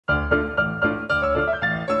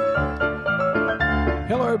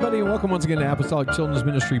everybody, and welcome once again to Apostolic Children's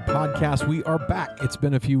Ministry Podcast. We are back. It's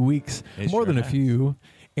been a few weeks, more than a few,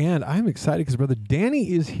 and I'm excited because Brother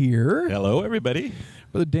Danny is here. Hello, everybody.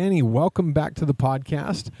 Brother Danny, welcome back to the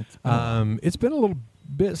podcast. It's been a little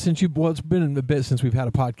bit since it's been a bit since we've had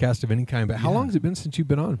a podcast of any kind, but how long has it been since you've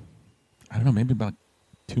been on? I don't know, maybe about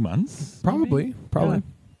 2 months? Probably. Yeah.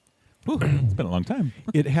 Whew, it's been a long time.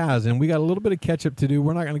 It has, and we got a little bit of catch-up to do.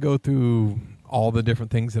 We're not going to go through all the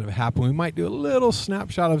different things that have happened. We might do a little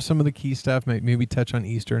snapshot of some of the key stuff, maybe touch on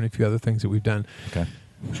Easter and a few other things that we've done. Okay.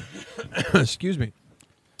 Excuse me.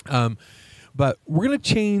 But we're going to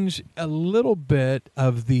change a little bit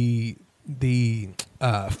of the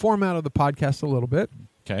format of the podcast a little bit.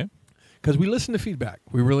 Okay. Because we listen to feedback.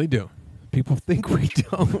 We really do. People think we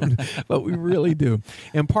don't, but we really do.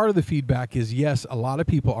 And part of the feedback is, yes, a lot of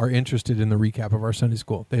people are interested in the recap of our Sunday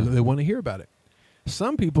school. They want to hear about it.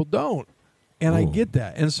 Some people don't. And I get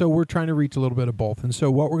that. And so we're trying to reach a little bit of both. And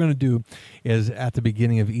so what we're going to do is at the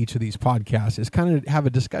beginning of each of these podcasts is kind of have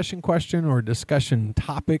a discussion question or a discussion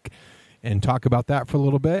topic and talk about that for a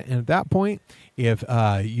little bit. And at that point, if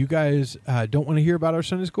you guys don't want to hear about our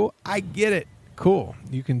Sunday school, I get it. Cool.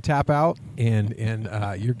 You can tap out and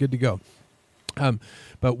you're good to go.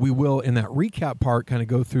 But we will, in that recap part, kind of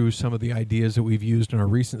go through some of the ideas that we've used in our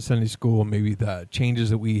recent Sunday school, maybe the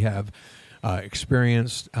changes that we have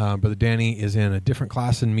experienced. Brother Danny is in a different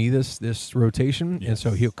class than me this rotation, and so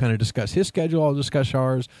he'll kind of discuss his schedule, I'll discuss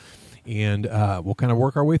ours, and we'll kind of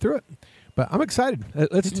work our way through it. But I'm excited.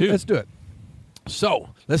 Let's do it. So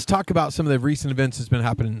let's talk about some of the recent events that's been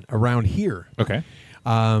happening around here. Okay.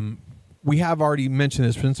 We have already mentioned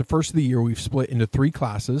this. Since the first of the year, we've split into 3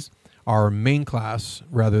 classes. Our main class,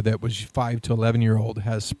 rather, that was 5 to 11-year-old,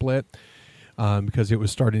 has split because it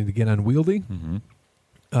was starting to get unwieldy. Mm-hmm.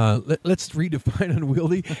 Let's redefine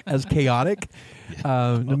unwieldy as chaotic.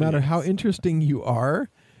 No matter how interesting you are,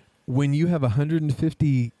 when you have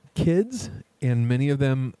 150 kids and many of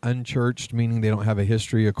them unchurched, meaning they don't have a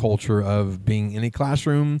history, a culture of being in a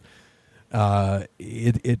classroom,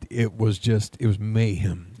 it was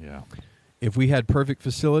mayhem. Yeah. If we had perfect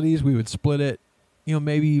facilities, we would split it,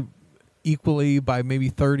 maybe equally by maybe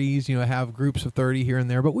 30s, have groups of 30 here and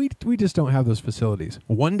there, but we just don't have those facilities.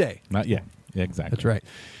 One day. Not yet. Yeah, exactly. That's right.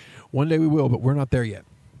 One day we will, but we're not there yet.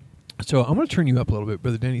 So I'm going to turn you up a little bit,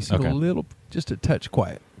 Brother Danny, so just a touch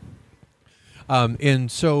quiet.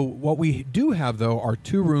 And so what we do have, though, are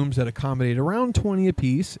 2 rooms that accommodate around 20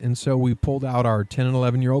 apiece. And so we pulled out our 10 and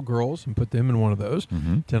 11-year-old girls and put them in one of those.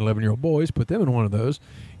 Mm-hmm. 10 and 11-year-old boys, put them in one of those.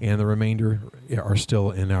 And the remainder are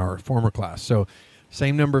still in our former class. So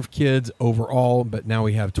same number of kids overall, but now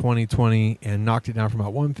we have 20, and knocked it down from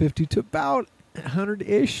about 150 to about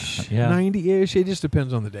 100-ish, 90-ish. It just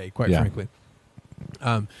depends on the day, quite frankly.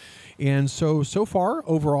 And so far,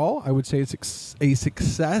 overall, I would say it's a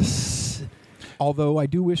success. Although I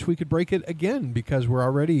do wish we could break it again because we're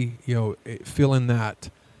already, feeling that.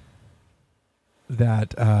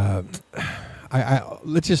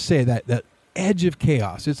 Let's just say that edge of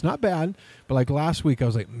chaos. It's not bad, but like last week, I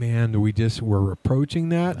was like, man, we're approaching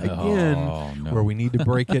that again, where we need to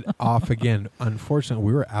break it off again. Unfortunately,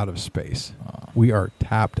 we were out of space. We are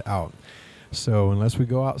tapped out. So unless we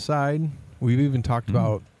go outside, we've even talked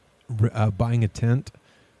about buying a tent,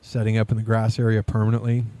 setting up in the grass area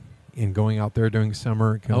permanently, and going out there during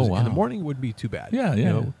summer. Because in the morning would be too bad.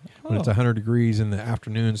 When it's 100 degrees in the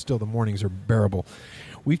afternoon, still the mornings are bearable.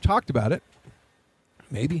 We've talked about it.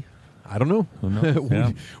 Maybe. I don't know.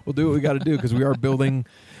 We'll do what we got to do because we are building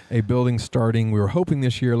a building starting. We were hoping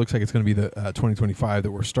this year. It looks like it's going to be the 2025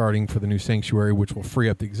 that we're starting for the new sanctuary, which will free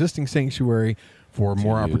up the existing sanctuary for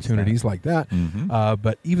more opportunities like that. Mm-hmm.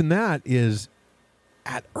 But even that is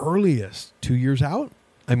at earliest 2 years out.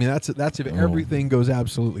 I mean, that's if everything goes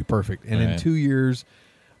absolutely perfect. And in 2 years,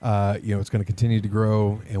 it's going to continue to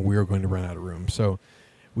grow, and we are going to run out of room. So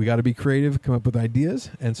we got to be creative, come up with ideas.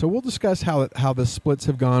 And so we'll discuss how the splits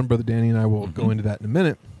have gone. Brother Danny and I will go into that in a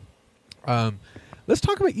minute. Let's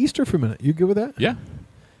talk about Easter for a minute. You good with that? Yeah.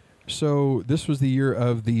 So this was the year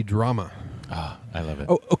of the drama. I love it.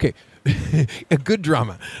 Oh, okay. A good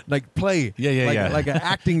drama, like play. Yeah. Like an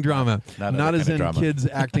acting drama, not as in drama. Kids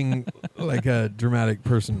acting like a dramatic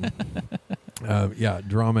person.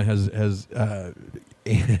 Drama has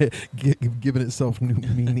given itself new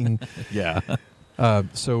meaning. Yeah.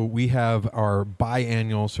 So we have our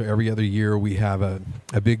biannual. So every other year we have a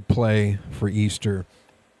big play for Easter,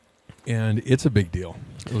 and it's a big deal.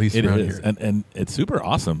 At least around here, and it's super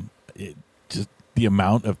awesome. Just the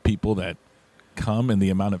amount of people that come and the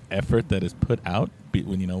amount of effort that is put out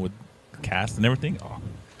with cast and everything. Oh,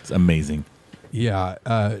 it's amazing. Yeah.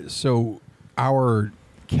 So our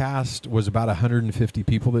cast was about 150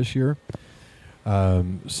 people this year.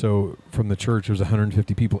 So from the church, there was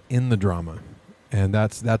 150 people in the drama, and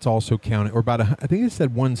that's also counting, or about I think it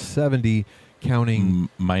said 170 counting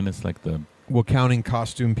minus like the counting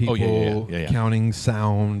costume people, yeah. counting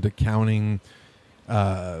sound, counting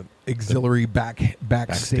auxiliary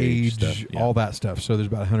backstage stuff, all that stuff. So there's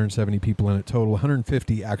about 170 people in it total,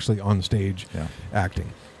 150 actually on stage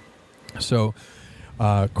acting. So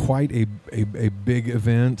quite a big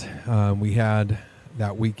event we had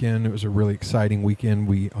that weekend. It was a really exciting weekend.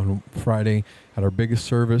 We on Friday had our biggest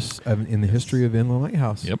service in the history of Inland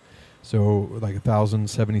Lighthouse. Yep. So like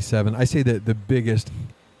 1,077. I say that the biggest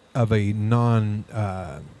of a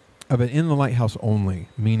of an Inland Lighthouse only,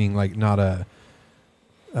 meaning like not a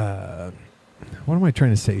what am I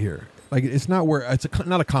trying to say here? Like it's not where it's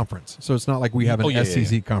not a conference, so it's not like we have an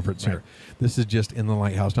SCC conference here. This is just in the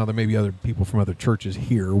Lighthouse. Now there may be other people from other churches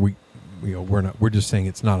here. We're just saying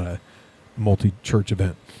it's not a multi-church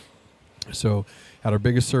event. So had our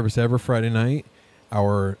biggest service ever Friday night.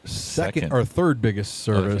 Our third biggest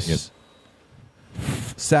service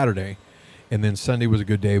Saturday, and then Sunday was a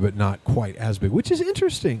good day, but not quite as big, which is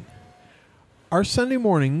interesting. Our Sunday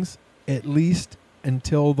mornings, at least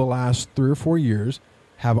until the last 3 or 4 years,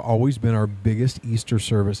 have always been our biggest Easter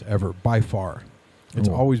service ever, by far. It's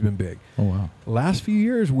always been big. Oh, wow. Last few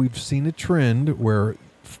years, we've seen a trend where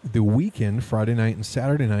the weekend, Friday night and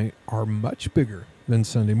Saturday night, are much bigger than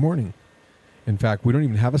Sunday morning. In fact, we don't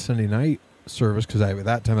even have a Sunday night service because at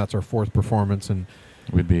that time, that's our fourth performance, and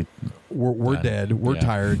we're dead. We're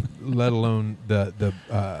tired, let alone the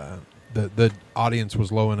audience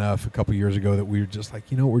was low enough a couple years ago that we were just like,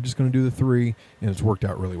 we're just going to do the 3, and it's worked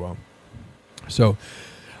out really well. So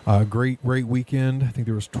great weekend. I think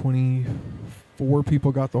there was 24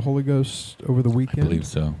 people got the Holy Ghost over the weekend. I believe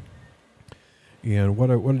so. And what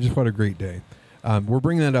a great day. We're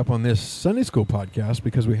bringing that up on this Sunday School podcast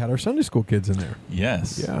because we had our Sunday School kids in there.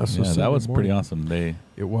 Yes. Yeah. So that was pretty awesome.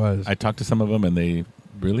 It was. I talked to some of them and they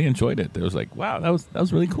really enjoyed it. They was like, "Wow, that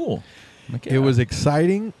was really cool." Like, It was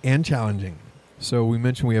exciting and challenging. So we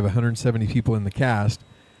mentioned we have 170 people in the cast.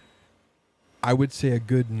 I would say a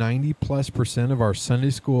good 90+% of our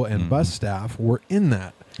Sunday School and bus staff were in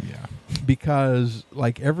that. Yeah. Because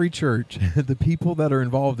like every church, the people that are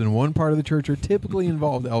involved in one part of the church are typically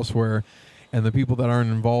involved elsewhere, and the people that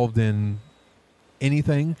aren't involved in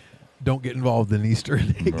anything don't get involved in Easter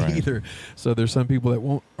either. So there's some people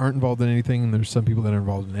that aren't involved in anything, and there's some people that are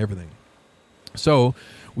involved in everything. So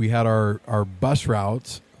we had our bus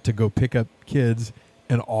routes to go pick up kids,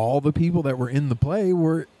 and all the people that were in the play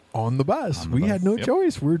were on the bus. We had no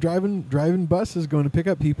choice. We were driving buses going to pick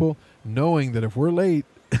up people, knowing that if we're late,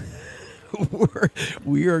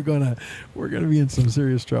 we're gonna be in some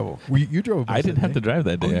serious trouble. You drove a bus. I didn't have to drive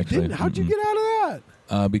that day, actually. Didn't? How'd you get out of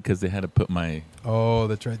that? Because they had to put my... Oh,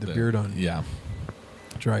 that's right, the beard on. Yeah.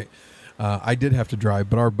 That's right. I did have to drive,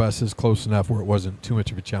 but our bus is close enough where it wasn't too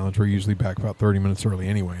much of a challenge. We're usually back about 30 minutes early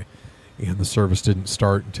anyway, and the service didn't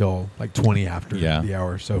start until like 20 after the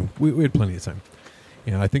hour, so we had plenty of time.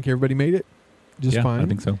 And I think everybody made it just fine. I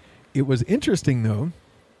think so. It was interesting, though,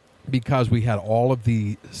 because we had all of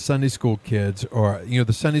the Sunday school kids, or,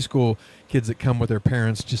 the Sunday school kids that come with their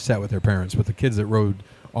parents just sat with their parents. But the kids that rode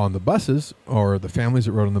on the buses, or the families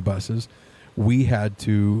that rode on the buses, we had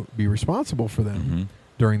to be responsible for them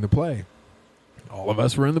during the play. All of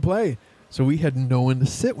us were in the play, so we had no one to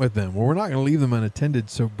sit with them. Well, we're not going to leave them unattended.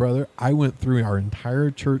 So, brother, I went through our entire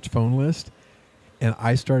church phone list, and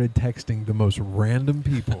I started texting the most random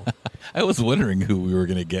people. I was wondering who we were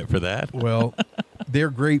going to get for that. Well, they're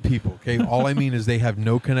great people, okay? All I mean is they have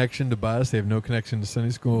no connection to bus. They have no connection to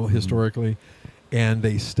Sunday school historically. And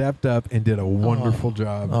they stepped up and did a wonderful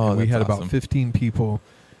job. And we had about 15 people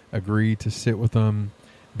agree to sit with them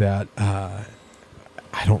that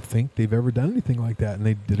I don't think they've ever done anything like that. And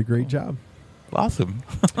they did a great job. Awesome.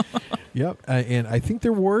 Yep. And I think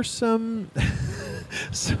there were some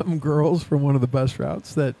girls from one of the bus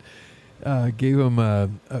routes that gave them a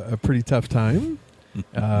pretty tough time.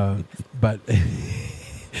 But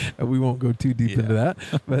we won't go too deep into that.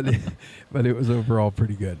 But it was overall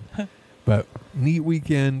pretty good. But neat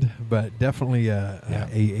weekend, but definitely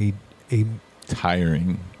a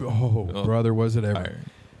tiring. Oh, brother, was it ever. Tiring.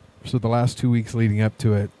 So the last 2 weeks leading up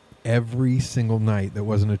to it, every single night that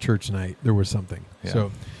wasn't a church night, there was something. Yeah.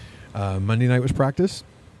 So Monday night was practice.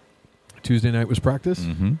 Tuesday night was practice.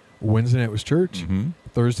 Wednesday night was church.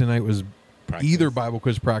 Thursday night was either Bible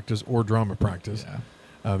quiz practice or drama practice,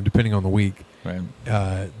 depending on the week. Right.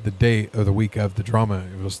 The day of the week of the drama,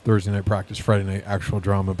 it was Thursday night practice, Friday night actual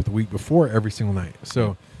drama, but the week before, every single night.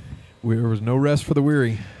 So there was no rest for the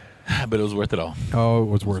weary. But it was worth it all. Oh, it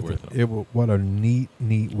was worth it. What a neat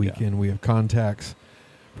weekend. We have contacts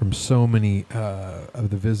from so many of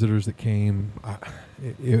the visitors that came.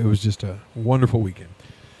 It was just a wonderful weekend.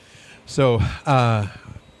 So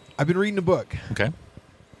I've been reading a book. Okay.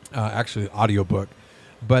 Actually, an audio book.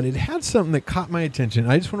 But it had something that caught my attention.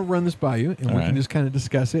 I just want to run this by you, and we can just kind of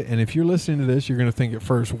discuss it. And if you're listening to this, you're going to think at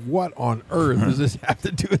first, what on earth does this have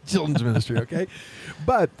to do with children's ministry, okay?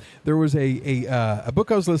 But there was a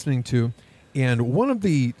book I was listening to, and one of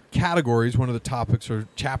the categories, one of the topics or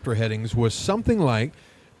chapter headings was something like,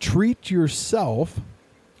 treat yourself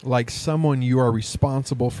like someone you are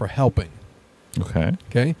responsible for helping. Okay.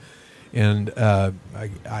 Okay? And I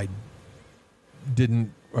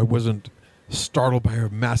wasn't startled by a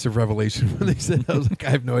massive revelation when they said that. I was like, I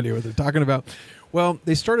have no idea what they're talking about. Well,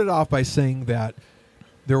 they started off by saying that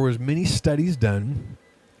there was many studies done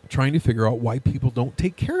trying to figure out why people don't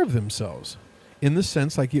take care of themselves. In the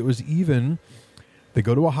sense, like it was even, they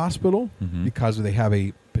go to a hospital because they have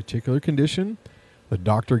a particular condition. The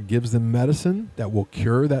doctor gives them medicine that will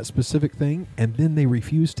cure that specific thing, and then they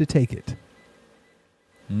refuse to take it.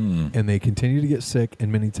 And they continue to get sick,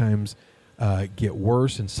 and many times get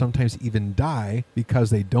worse, and sometimes even die because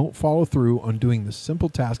they don't follow through on doing the simple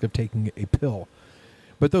task of taking a pill.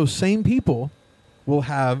 But those same people will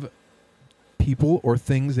have people or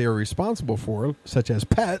things they are responsible for, such as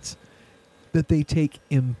pets, that they take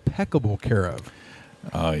impeccable care of.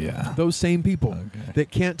 Oh, yeah. Those same people that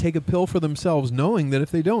can't take a pill for themselves, knowing that if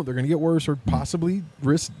they don't, they're going to get worse or possibly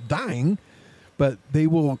risk dying, but they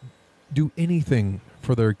will do anything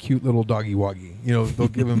for their cute little doggy woggy. You know, they'll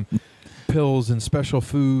give them pills and special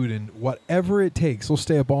food and whatever it takes. They'll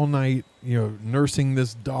stay up all night, you know, nursing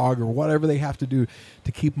this dog or whatever they have to do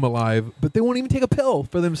to keep them alive, but they won't even take a pill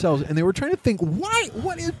for themselves. And they were trying to think, why?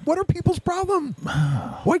 What are people's problem?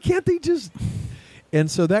 Why can't they just... And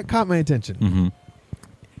so that caught my attention.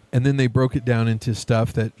 And then they broke it down into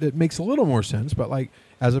stuff that makes a little more sense. But like,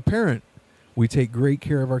 as a parent, we take great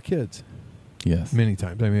care of our kids. Yes. Many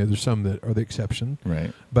times. I mean, there's some that are the exception.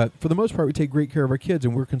 Right. But for the most part, we take great care of our kids,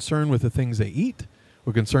 and we're concerned with the things they eat.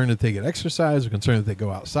 We're concerned that they get exercise. We're concerned that they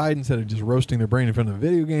go outside instead of just roasting their brain in front of a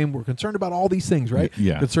video game. We're concerned about all these things, right?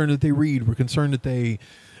 Yeah. Concerned that they read. We're concerned that they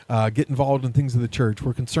get involved in things of the church.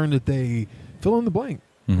 We're concerned that they fill in the blank,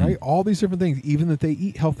 right? All these different things, even that they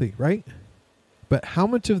eat healthy, right? But how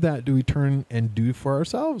much of that do we turn and do for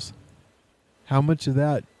ourselves? How much of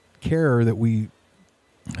that care that we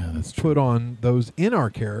put on those in our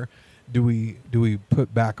care do we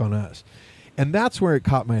put back on us? And that's where it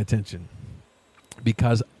caught my attention,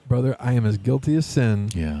 because brother, I am as guilty as sin.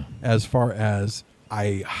 As far as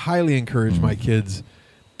I highly encourage my kids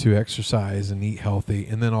to exercise and eat healthy,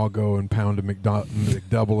 and then I'll go and pound a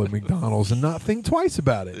McDouble at McDonald's and not think twice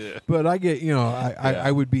about it. But I get, you know,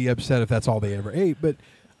 I would be upset if that's all they ever ate, but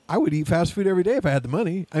I would eat fast food every day if I had the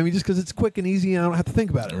money. I mean, just because it's quick and easy and I don't have to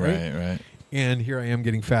think about it, right? And here I am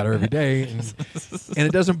getting fatter every day, and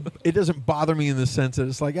it doesn't bother me in the sense that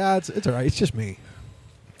it's like, it's all right, it's just me.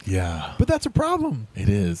 Yeah. But that's a problem. It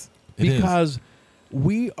is. Because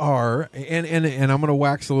we are, and I'm going to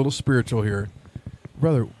wax a little spiritual here,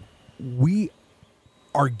 brother. We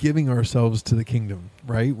are giving ourselves to the kingdom,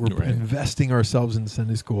 right? We're investing ourselves in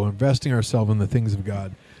Sunday school, investing ourselves in the things of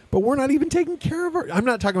God, but we're not even taking care of I'm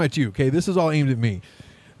not talking about you, okay? This is all aimed at me.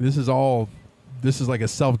 This is like a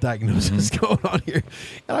self-diagnosis going on here.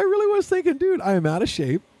 And I really was thinking, dude, I am out of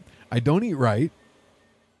shape. I don't eat right.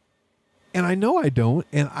 And I know I don't.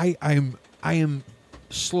 And I am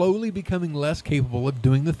slowly becoming less capable of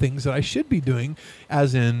doing the things that I should be doing,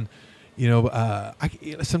 as in, you know,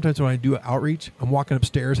 sometimes when I do outreach, I'm walking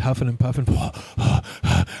upstairs huffing and puffing.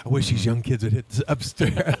 I wish these young kids would hit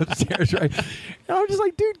upstairs, right? And I'm just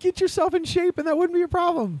like, dude, get yourself in shape, and that wouldn't be a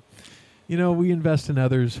problem. You know, we invest in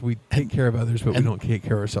others, we take care of others, but we don't take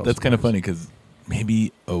care of ourselves. That's kind of funny, because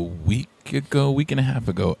maybe a week and a half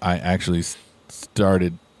ago, I actually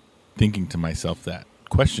started thinking to myself that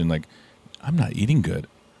question, like, I'm not eating good,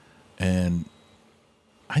 and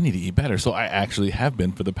I need to eat better. So I actually have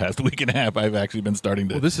been for the past week and a half. I've actually been starting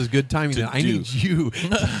to. Well, this is good timing. I need you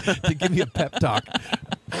to give me a pep talk.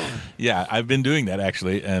 Yeah, I've been doing that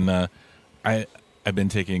actually, and I've been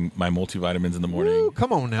taking my multivitamins in the morning. Ooh,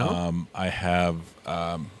 come on now. I have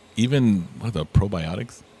even the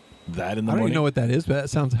probiotics. That in the morning. I don't even know what that is, but that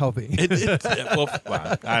sounds healthy.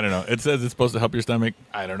 Well, I don't know. It says it's supposed to help your stomach.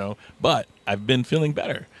 I don't know, but I've been feeling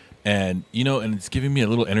better. And, you know, and it's giving me a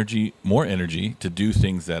little energy, more energy to do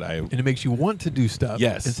things that And it makes you want to do stuff.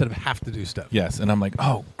 Yes. Instead of have to do stuff. Yes. And I'm like,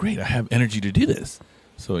 oh, great. I have energy to do this.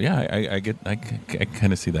 So, yeah, I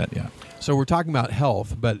kind of see that. Yeah. So we're talking about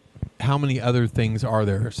health, but how many other things are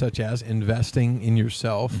there, such as investing in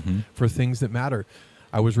yourself for things that matter?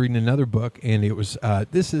 I was reading another book, and it was,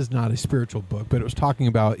 this is not a spiritual book, but it was talking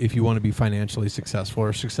about if you want to be financially successful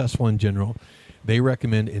or successful in general, they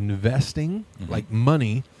recommend investing, like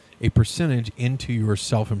money, a percentage into your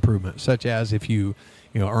self-improvement, such as if you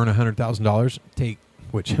earn $100,000, take,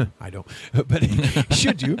 which I don't, but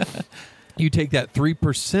should you take that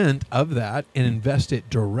 3% of that and invest it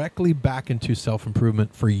directly back into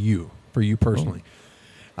self-improvement for you personally.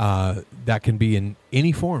 That can be in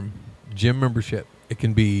any form, gym membership. It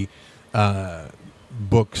can be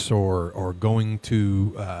books or going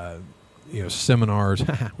to seminars,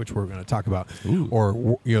 which we're going to talk about,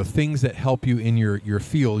 or things that help you in your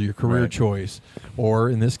field, your career choice, or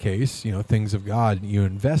in this case, things of God. You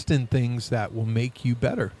invest in things that will make you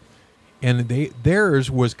better. And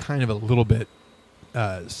theirs was kind of a little bit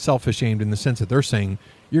self-ashamed in the sense that they're saying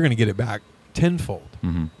you're going to get it back tenfold.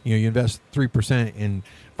 You invest 3%, in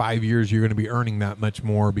 5 years you're going to be earning that much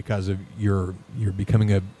more because of you're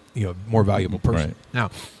becoming a more valuable person. Right.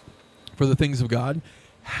 Now, for the things of God,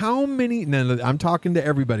 how many? Now, I'm talking to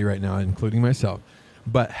everybody right now, including myself.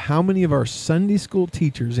 But how many of our Sunday school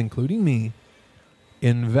teachers, including me,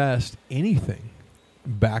 invest anything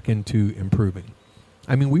back into improving?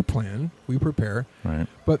 I mean, we plan, we prepare, right?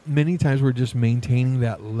 But many times we're just maintaining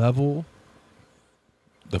that level,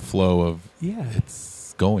 the flow of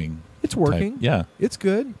it's going, it's working, it's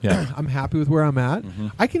good. I'm happy with where I'm at.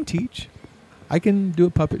 I can teach, I can do a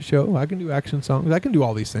puppet show, I can do action songs, I can do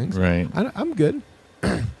all these things. Right, I'm good.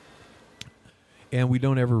 And we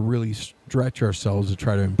don't ever really stretch ourselves to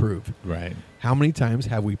try to improve. Right. How many times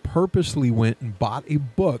have we purposely went and bought a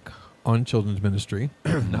book on children's ministry?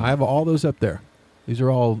 Now I have all those up there. These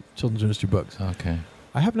are all children's ministry books. Okay.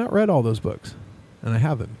 I have not read all those books, and I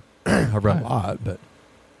haven't. I've read a lot, but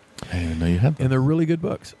I didn't even know you had them. And they're really good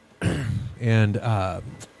books. And I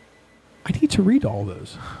need to read all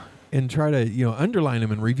those and try to underline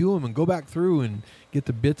them and review them and go back through and get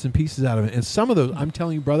the bits and pieces out of it. And some of those, I'm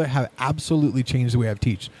telling you, brother, have absolutely changed the way I've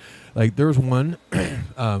teach. Like there was one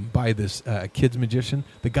by this kid's magician.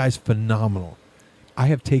 The guy's phenomenal. I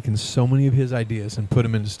have taken so many of his ideas and put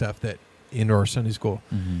them into stuff into our Sunday school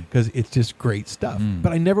because it's just great stuff.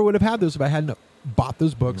 But I never would have had those if I hadn't bought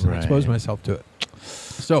those books and exposed myself to it.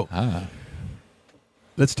 So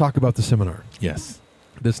let's talk about the seminar. Yes.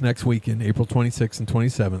 This next weekend, April 26th and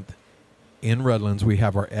 27th, in Redlands, we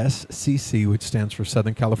have our SCC, which stands for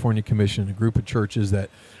Southern California Commission, a group of churches that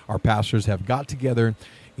our pastors have got together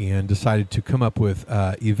and decided to come up with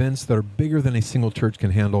events that are bigger than a single church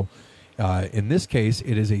can handle. In this case,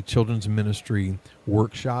 it is a children's ministry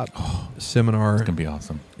workshop, seminar. It's going to be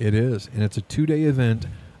awesome. It is. And it's a 2-day event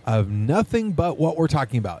of nothing but what we're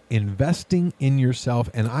talking about, investing in yourself.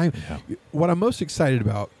 And what I'm most excited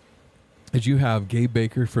about is you have Gabe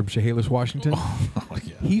Baker from Chehalis, Washington.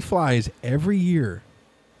 He flies every year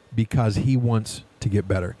because he wants to get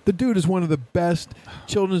better. The dude is one of the best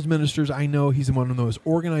children's ministers I know. He's one of the most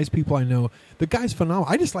organized people I know. The guy's phenomenal.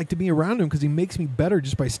 I just like to be around him because he makes me better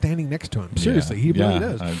just by standing next to him. Seriously, he really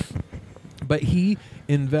does. But he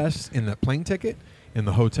invests in the plane ticket, in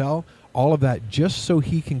the hotel, all of that just so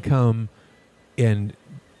he can come and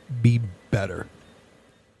be better.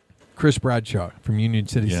 Chris Bradshaw from Union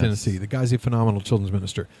City, Tennessee. The guy's a phenomenal children's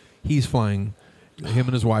minister. He's flying. Him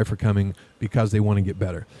and his wife are coming because they want to get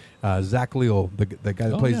better. Zach Leal, the guy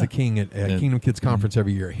that plays the king at Kingdom Kids Conference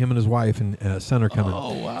every year, him and his wife and son are coming.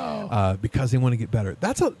 Oh, wow. Because they want to get better.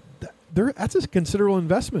 That's a considerable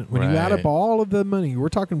investment. When you add up all of the money, we're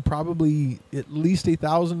talking probably at least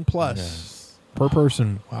 $1,000+ per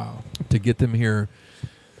person to get them here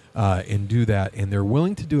and do that. And they're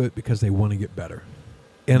willing to do it because they want to get better.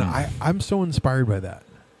 And I'm so inspired by that.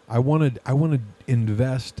 I want to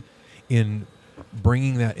invest in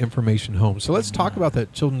bringing that information home. So let's talk about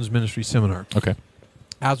that children's ministry seminar. Okay.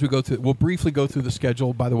 As we go through, we'll briefly go through the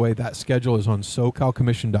schedule. By the way, that schedule is on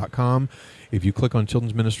SoCalCommission.com. If you click on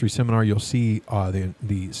Children's Ministry Seminar, you'll see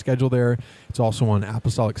the schedule there. It's also on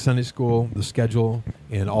Apostolic Sunday School, the schedule,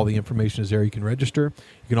 and all the information is there. You can register.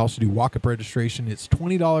 You can also do walk-up registration. It's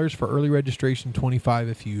 $20 for early registration, $25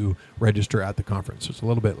 if you register at the conference. So it's a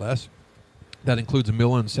little bit less. That includes a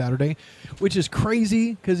meal on Saturday, which is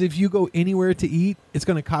crazy because if you go anywhere to eat, it's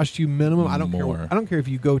going to cost you minimum. I don't care if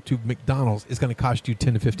you go to McDonald's, it's going to cost you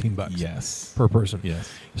 $10 to $15. Yes, per person.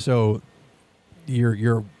 Yes. So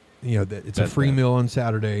it's a free meal on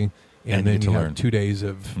Saturday, and then you have 2 days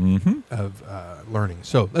of learning.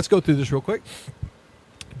 So let's go through this real quick.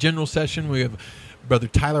 General session. We have Brother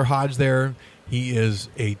Tyler Hodge there. He is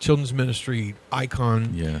a children's ministry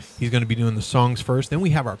icon. Yes. He's going to be doing the songs first. Then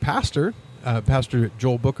we have our pastor, Pastor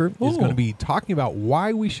Joel Booker is going to Ooh. be talking about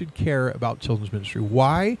why we should care about children's ministry.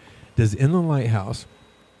 Why does Inland Lighthouse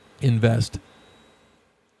invest?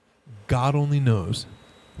 God only knows.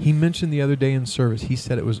 He mentioned the other day in service, he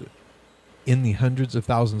said it was in the hundreds of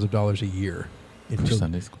thousands of dollars a year. For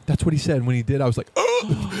Sunday school. That's what he said. When he did, I was like,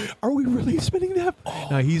 oh, are we really spending that?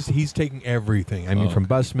 Now, he's taking everything. I mean, from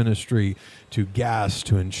bus ministry to gas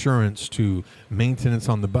to insurance to maintenance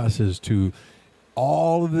on the buses to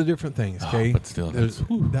all of the different things, okay? But still, that's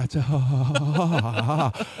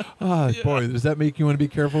boy, does that make you want to be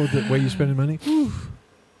careful with the way you're spending money?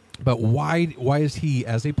 But why is he,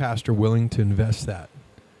 as a pastor, willing to invest that?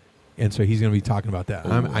 And so he's going to be talking about that.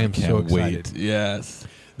 I am so excited. Wait. Yes.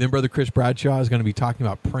 Then Brother Chris Bradshaw is going to be talking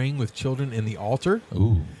about praying with children in the altar.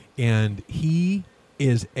 Ooh. And he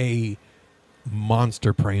is a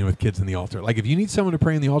monster praying with kids in the altar. Like, if you need someone to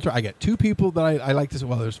pray in the altar, I got two people that I like to say.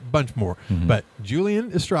 Well, there's a bunch more. Mm-hmm. But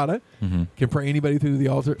Julian Estrada can pray anybody through the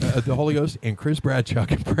altar, the Holy Ghost, and Chris Bradshaw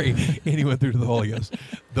can pray anyone through to the Holy Ghost.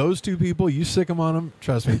 Those two people, you sick them on them,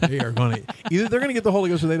 trust me, they are going to, either they're going to get the Holy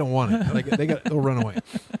Ghost or they don't want it. Like, they'll run away.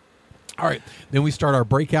 All right. Then we start our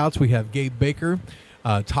breakouts. We have Gabe Baker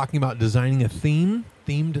talking about designing a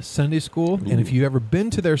themed Sunday school. Ooh. And if you've ever been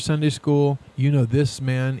to their Sunday school, you know this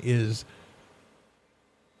man is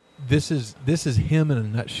this is him in a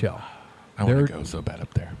nutshell. I want to go so bad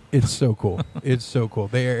up there. It's so cool. It's so cool.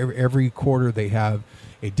 Every quarter they have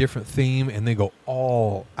a different theme, and they go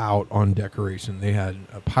all out on decoration. They had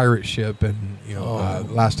a pirate ship, and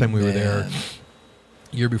last time we were there,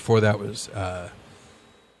 year before that was I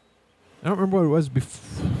don't remember what it was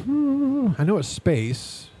before. I know it's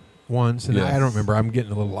space once, and I don't remember. I'm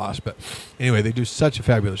getting a little lost, but anyway, they do such a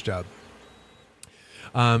fabulous job.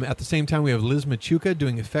 At the same time, we have Liz Machuca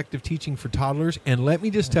doing effective teaching for toddlers. And let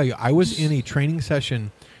me just tell you, I was in a training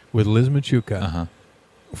session with Liz Machuca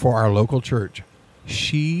for our local church.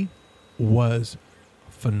 She was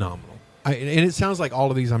phenomenal. And it sounds like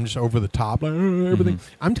all of these, I'm just over the top, like, everything.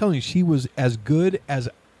 I'm telling you, she was as good as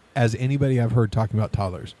anybody I've heard talking about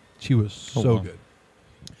toddlers. She was so good.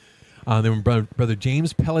 Then Brother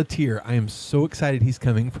James Pelletier. I am so excited he's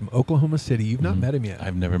coming from Oklahoma City. You've not met him yet.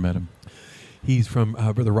 I've never met him. He's from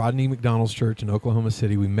Brother Rodney McDonald's church in Oklahoma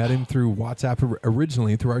City. We met him through WhatsApp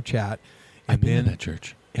originally, through our chat. And I've been to that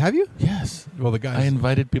church. Have you? Yes. Well, the guys. I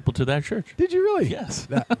invited people to that church. Did you really? Yes.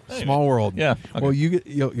 Small world. Yeah. Okay. Well,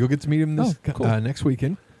 you'll get to meet him this next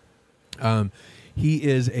weekend. He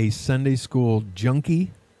is a Sunday school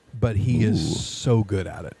junkie, but he is so good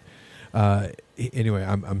at it. Anyway,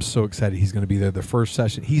 I'm so excited he's going to be there. The first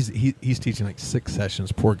session, he's teaching like 6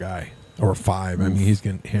 sessions. Poor guy, or 5. I mean, he's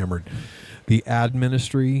getting hammered. The ad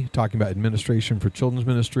ministry, talking about administration for children's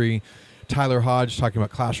ministry. Tyler Hodge talking about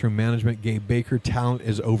classroom management. Gabe Baker, talent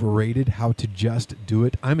is overrated. How to just do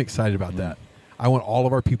it. I'm excited about that. I want all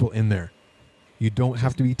of our people in there. You don't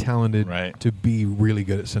have to be talented to be really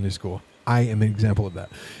good at Sunday school. I am an example of that.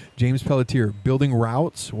 James Pelletier, building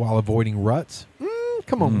routes while avoiding ruts.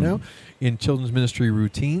 Come on now. In children's ministry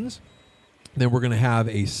routines. Then we're going to have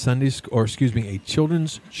a a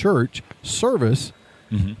children's church service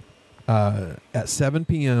at 7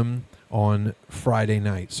 p.m. on Friday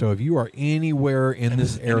night. So if you are anywhere in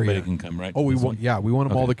this area, anybody can come, right? Oh, we want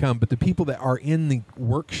them all to come. But the people that are in the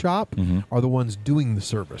workshop are the ones doing the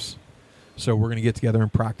service. So we're going to get together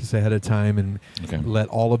and practice ahead of time and let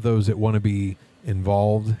all of those that want to be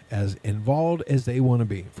involved as they want to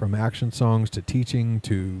be, from action songs to teaching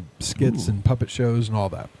to skits and puppet shows and all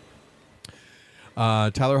that.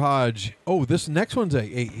 Tyler Hodge. Oh, this next one's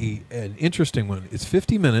an interesting one. It's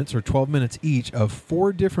 50 minutes or 12 minutes each of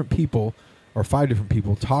 4 different people or 5 different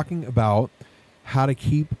people talking about how to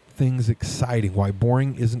keep things exciting, why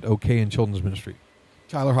boring isn't okay in children's ministry.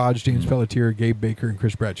 Tyler Hodge, James Pelletier, Gabe Baker, and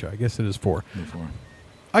Chris Bradshaw. I guess it is 4. 4.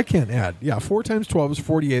 I can't add. Yeah, 4 times 12 is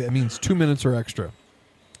 48. That means 2 minutes or extra.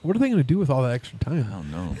 What are they going to do with all that extra time? I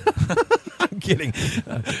don't know. I'm kidding.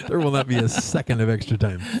 There will not be a second of extra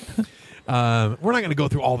time. We're not going to go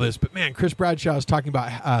through all this, but man, Chris Bradshaw is talking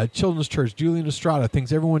about children's church. Julian Estrada,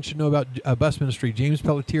 things everyone should know about bus ministry. James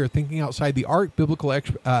Pelletier, thinking outside the arc, biblical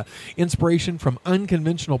inspiration from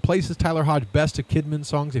unconventional places. Tyler Hodge, best of Kidman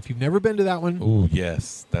songs. If you've never been to that one, oh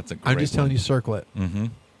yes, that's a great I'm just telling you, circle it.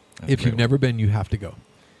 If you've never been, you have to go.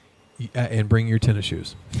 And bring your tennis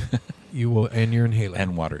shoes. You will, and your inhaler.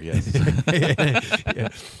 And water, yes.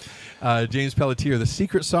 James Pelletier, the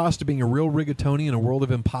secret sauce to being a real rigatoni in a world of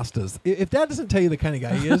impastas. If that doesn't tell you the kind of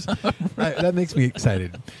guy he is, that makes me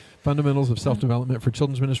excited. Fundamentals of self-development for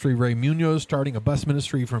children's ministry. Ray Munoz, starting a bus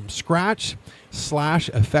ministry from scratch /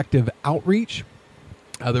 effective outreach.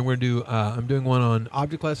 Then we're going to do, I'm doing one on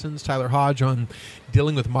object lessons, Tyler Hodge on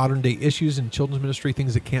dealing with modern day issues in children's ministry,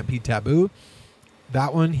 things that can't be taboo.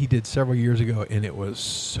 That one he did several years ago, and it was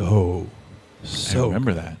so I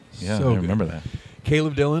remember that. Yeah, I remember that.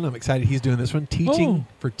 Caleb Dillon, I'm excited he's doing this one. Teaching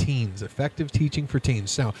for teens, effective teaching for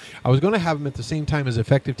teens. Now, I was going to have him at the same time as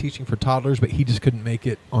effective teaching for toddlers, but he just couldn't make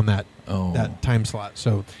it on that time slot.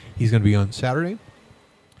 So he's going to be on Saturday.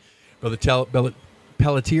 Brother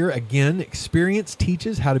Pelletier, again, experience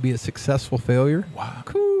teaches how to be a successful failure. Wow.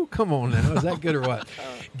 Cool. Come on now. Is that good or what?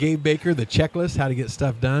 Gabe Baker, the checklist, how to get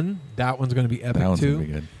stuff done. That one's going to be epic, that one's too. Gonna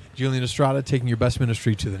be good. Julian Estrada, taking your bus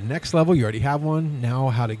ministry to the next level. You already have one. Now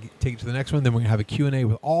how to take it to the next one. Then we're going to have a Q&A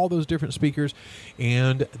with all those different speakers.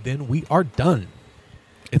 And then we are done.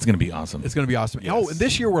 It's going to be awesome. It's going to be awesome. Yes. Oh,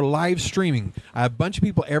 this year we're live streaming. I have a bunch of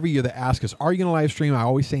people every year that ask us, are you going to live stream? I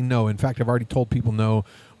always say no. In fact, I've already told people no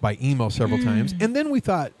by email several times. And then we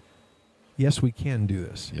thought, yes, we can do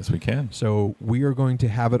this. Yes, we can. So we are going to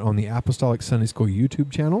have it on the Apostolic Sunday School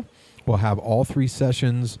YouTube channel. We'll have all 3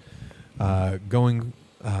 sessions going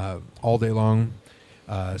all day long.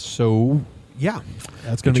 So, yeah,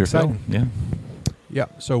 that's going to be exciting. Yeah. Yeah.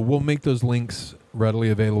 So we'll make those links readily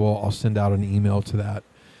available. I'll send out an email to that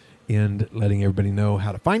and letting everybody know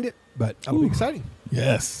how to find it. But that'll be exciting.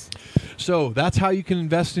 Yes. So that's how you can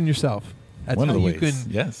invest in yourself. That's One how of the you ways.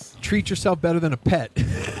 can Yes. treat yourself better than a pet.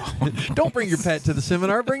 Don't bring your pet to the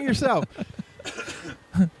seminar. Bring yourself.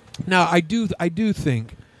 Now, I do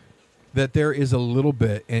think that there is a little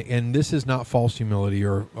bit, and this is not false humility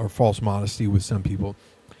or false modesty with some people,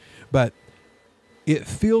 but it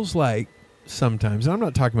feels like sometimes, and I'm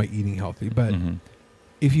not talking about eating healthy, but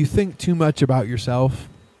if you think too much about yourself,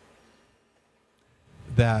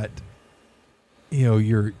 that, you know,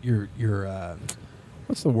 you're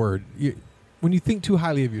what's the word? When you think too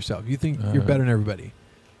highly of yourself, you think you're better than everybody.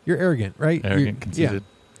 You're arrogant, right? Arrogant, conceited.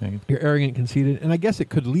 Yeah. You're arrogant, conceited, and I guess it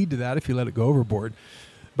could lead to that if you let it go overboard.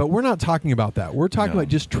 But we're not talking about that. We're talking about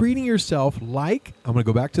just treating yourself like, I'm going to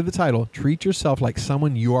go back to the title, treat yourself like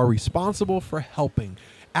someone you are responsible for helping.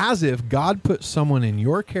 As if God put someone in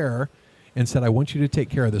your care and said, I want you to take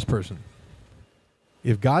care of this person.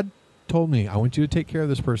 If God told me, I want you to take care of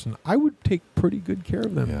this person, I would take pretty good care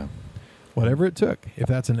of them. Yeah. Whatever it took. If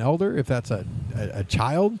that's an elder, if that's a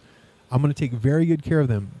child, I'm going to take very good care of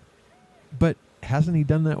them. But hasn't he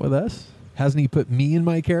done that with us? Hasn't he put me in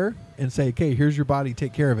my care and say, okay, here's your body,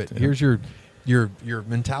 take care of it. Here's your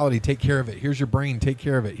mentality, take care of it. Here's your brain, take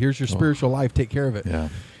care of it. Here's your spiritual life, take care of it. Yeah.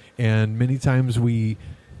 And many times it's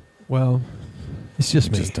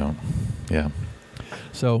just me. Just don't. Yeah.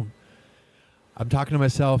 So I'm talking to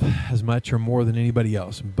myself as much or more than anybody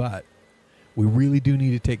else, but we really do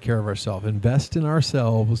need to take care of ourselves, invest in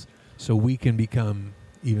ourselves so we can become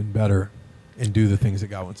even better and do the things that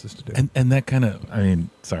God wants us to do. And that kind of, I mean,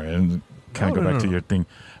 sorry, I'm kind of go back to your thing.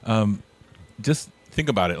 Just think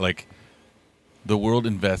about it. Like, the world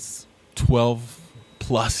invests 12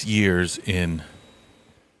 plus years in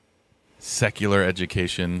secular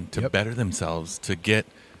education to better themselves, to get,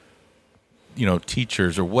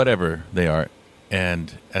 teachers or whatever they are.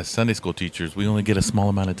 And as Sunday school teachers, we only get a small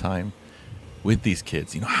amount of time with these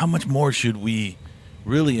kids. How much more should we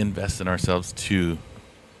really invest in ourselves to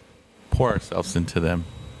pour ourselves into them,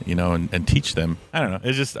 and teach them? I don't know.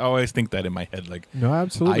 It's just, I always think that in my head. Like, no,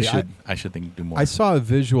 absolutely. I should do more. I saw a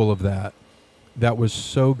visual of that was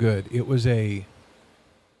so good. It was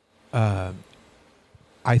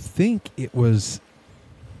I think it was,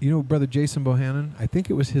 Brother Jason Bohannon, I think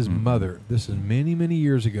it was his mother. This is many, many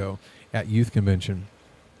years ago at youth convention.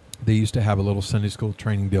 They used to have a little Sunday school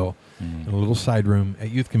training deal in a little side room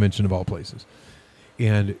at youth convention of all places.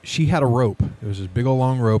 And she had a rope. It was this big old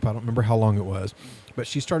long rope. I don't remember how long it was. But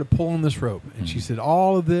she started pulling this rope. And she said,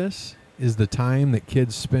 all of this is the time that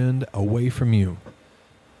kids spend away from you,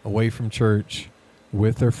 away from church,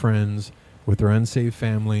 with their friends, with their unsaved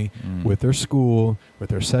family, with their school, with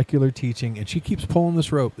their secular teaching. And she keeps pulling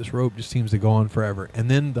this rope. This rope just seems to go on forever. And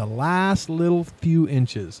then the last little few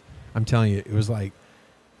inches, I'm telling you, it was like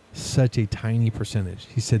such a tiny percentage.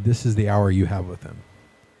 He said, this is the hour you have with them,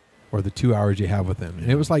 or the 2 hours you have with them. And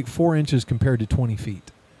it was like 4 inches compared to 20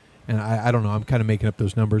 feet. And I don't know, I'm kind of making up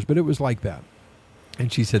those numbers, but it was like that.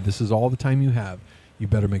 And she said, this is all the time you have. You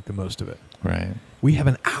better make the most of it. Right. We have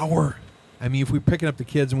an hour. I mean, if we're picking up the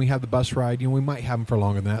kids and we have the bus ride, we might have them for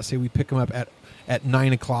longer than that. Say we pick them up at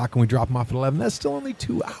 9 o'clock and we drop them off at 11. That's still only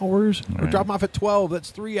 2 hours. Right. Or drop them off at 12.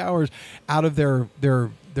 That's 3 hours out of their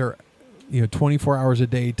 24 hours a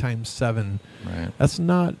day times 7. Right. That's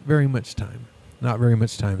not very much time. Not very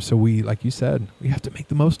much time. So we, like you said, we have to make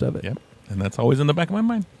the most of it. Yep. And that's always in the back of my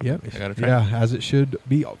mind. Yep. I gotta try. Yeah, as it should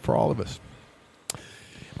be for all of us.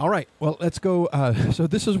 All right. Well, let's go. So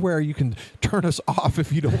this is where you can turn us off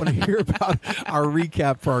if you don't want to hear about our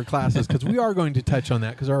recap for our classes, because we are going to touch on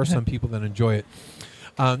that because there are some people that enjoy it.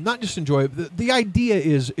 Not just enjoy it. The idea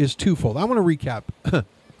is twofold. I want to recap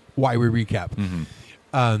why we recap.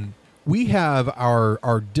 Mm-hmm. We have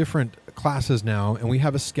our different classes now, and we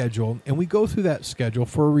have a schedule, and we go through that schedule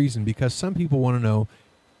for a reason, because some people want to know,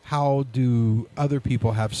 how do other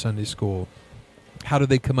people have Sunday school? How do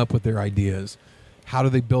they come up with their ideas? How do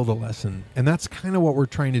they build a lesson? And that's kind of what we're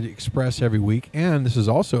trying to express every week. And this is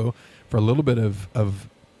also for a little bit of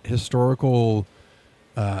historical,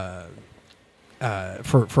 for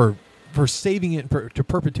saving it to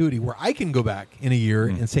perpetuity, where I can go back in a year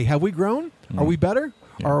and say, have we grown? Are we better?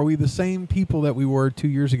 Yeah. Or are we the same people that we were 2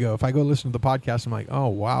 years ago? If I go listen to the podcast, I'm like, oh,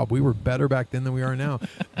 wow, we were better back then than we are now.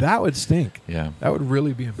 That would stink. Yeah. That would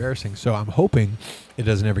really be embarrassing. So I'm hoping it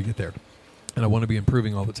doesn't ever get there. And I want to be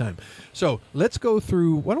improving all the time. So let's go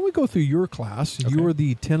through, why don't we go through your class? Okay. You were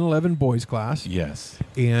the 10-11 boys class. Yes.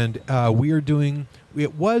 And we are doing,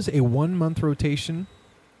 it was a 1 month rotation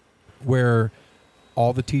where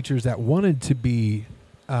all the teachers that wanted to be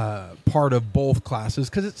part of both classes,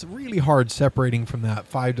 because it's really hard separating from that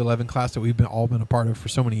 5 to 11 class that we've all been a part of for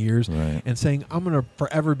so many years, right, and saying, I'm going to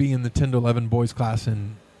forever be in the 10 to 11 boys class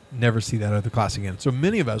and never see that other class again. So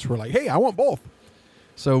many of us were like, hey, I want both.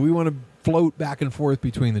 So we want to float back and forth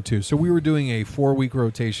between the two. So we were doing a 4-week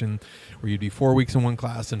rotation where you'd be 4 weeks in one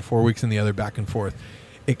class and 4 weeks in the other, back and forth,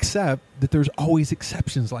 except that there's always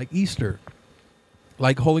exceptions, like Easter,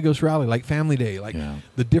 like Holy Ghost Rally, like Family Day, like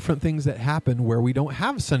the different things that happen where we don't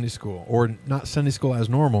have Sunday school, or not Sunday school as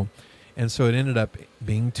normal. And so it ended up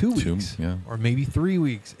being 2 weeks or maybe 3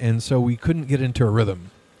 weeks. And so we couldn't get into a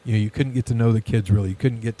rhythm. You know, you couldn't get to know the kids really. You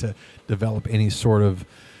couldn't get to develop any sort of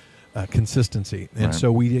consistency. And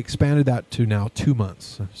so we expanded that to now 2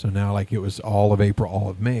 months. So now, like, it was all of April, all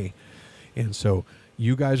of May. And so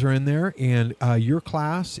you guys are in there, and your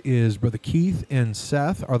class is Brother Keith and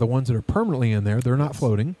Seth are the ones that are permanently in there. They're not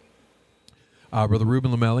floating. Brother Ruben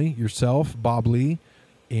Lamelli, yourself, Bob Lee,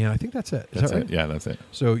 and I think that's it. Is that right? Yeah, that's it.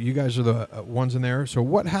 So you guys are the ones in there. So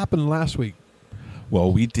what happened last week? Well,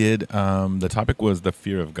 we did, the topic was the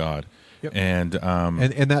fear of God. Yep. And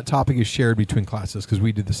that topic is shared between classes, because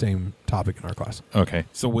we did the same topic in our class. Okay.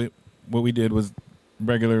 So what we did was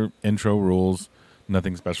regular intro rules,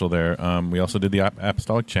 nothing special there. We also did the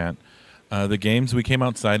apostolic chant. The games, we came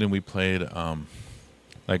outside and we played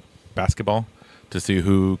like basketball to see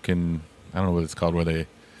who can, I don't know what it's called, where they...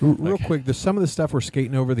 Real quick, some of the stuff we're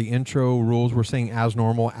skating over, the intro rules, we're saying as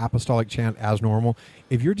normal, apostolic chant as normal.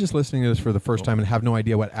 If you're just listening to this for the first time and have no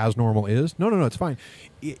idea what as normal is, no, it's fine.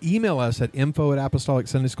 Email us at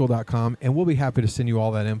info@apostolicsundayschool.com, and we'll be happy to send you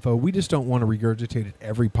all that info. We just don't want to regurgitate it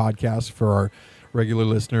every podcast for our regular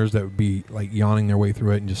listeners that would be like yawning their way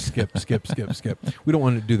through it and just skip. We don't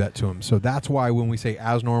want to do that to them. So that's why when we say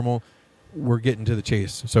as normal, we're getting to the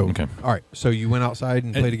chase. So, all right. So you went outside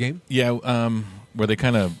and played a game? Yeah, where they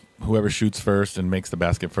kind of, whoever shoots first and makes the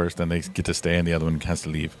basket first, then they get to stay, and the other one has to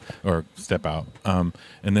leave or step out. And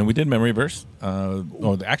then we did memory verse,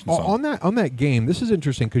 the action song. On that game, this is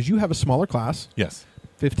interesting because you have a smaller class. Yes.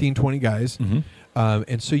 15, 20 guys. Mm-hmm.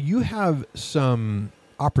 And so you have some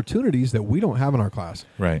opportunities that we don't have in our class.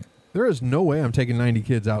 Right. There is no way I'm taking 90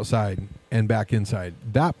 kids outside and back inside.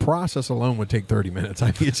 That process alone would take 30 minutes.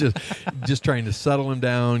 I mean, it's just trying to settle them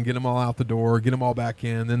down, get them all out the door, get them all back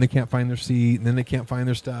in. Then they can't find their seat, and then they can't find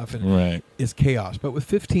their stuff. And it's chaos. But with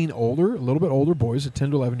 15 a little bit older boys,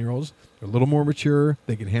 10 to 11-year-olds, they're a little more mature.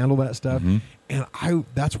 They can handle that stuff. Mm-hmm. And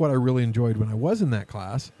that's what I really enjoyed when I was in that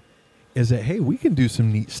class, is that, hey, we can do some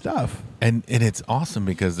neat stuff. And it's awesome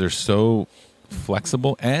because they're so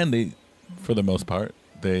flexible, and they, for the most part,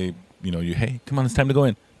 hey, come on, it's time to go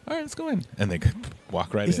in. All right, let's go in. And they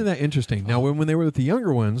walk right in. Isn't that interesting? Now, when they were with the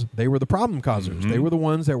younger ones, they were the problem causers. Mm-hmm. They were the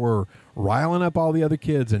ones that were riling up all the other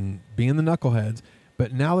kids and being the knuckleheads.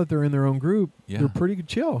 But now that they're in their own group, they're pretty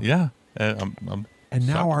chill. Yeah. And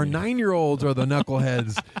now our 9-year-olds are the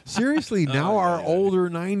knuckleheads. Seriously, now our older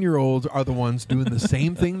 9-year-olds are the ones doing the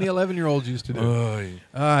same thing the 11-year-olds used to do.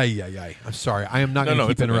 I'm sorry. I am not going to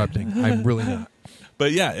keep interrupting. Okay. I'm really not.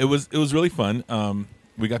 But yeah, it was really fun.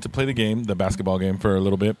 We got to play the basketball game for a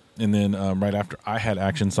little bit. And then right after I had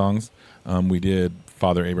action songs, we did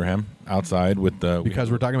Father Abraham outside with the...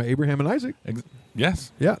 Because we're talking about Abraham and Isaac.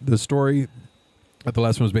 Yes. Yeah, the story that the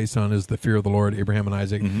lesson was based on is the fear of the Lord, Abraham and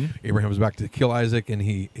Isaac. Mm-hmm. Abraham was back to kill Isaac,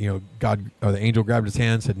 and God, or the angel grabbed his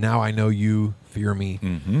hand and said, now I know you fear me.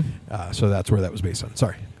 Mm-hmm. So that's where that was based on.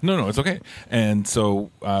 Sorry. No, it's okay. And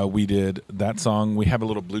so we did that song. We have a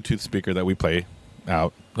little Bluetooth speaker that we play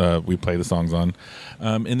out. We play the songs on.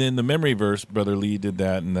 And then the memory verse, Brother Lee did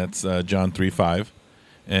that, and that's John 3:5.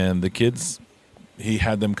 And the kids, he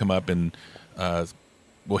had them come up and,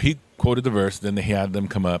 he quoted the verse, then he had them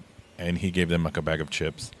come up, and he gave them like a bag of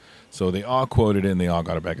chips. So they all quoted it, and they all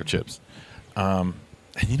got a bag of chips. And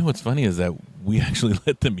you know what's funny is that we actually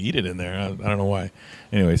let them eat it in there. I don't know why.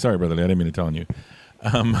 Anyway, sorry, Brother Lee, I didn't mean to tell you.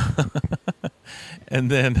 And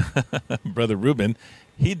then Brother Ruben,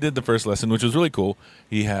 he did the first lesson, which was really cool.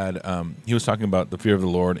 He had he was talking about the fear of the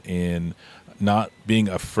Lord and not being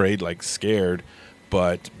afraid, like scared,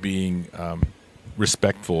 but being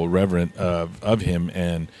respectful, reverent of him.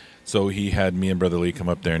 And so he had me and Brother Lee come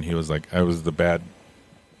up there, and he was like, I was the bad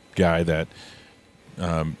guy that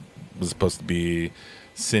was supposed to be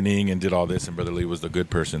sinning and did all this, and Brother Lee was the good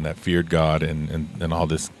person that feared God, and all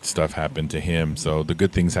this stuff happened to him. So the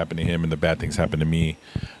good things happened to him and the bad things happened to me.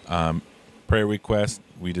 Prayer request,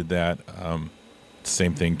 we did that.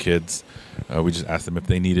 Same thing, kids. We just asked them if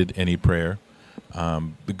they needed any prayer.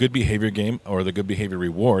 The good behavior game or the good behavior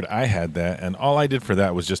reward, I had that, and all I did for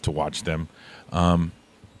that was just to watch them.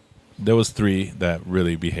 There was 3 that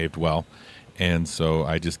really behaved well, and so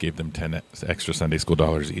I just gave them 10 extra Sunday school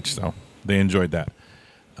dollars each, so they enjoyed that.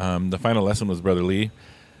 The final lesson was Brother Lee.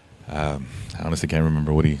 I honestly can't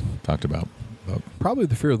remember what he talked about. Probably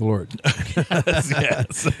the fear of the Lord.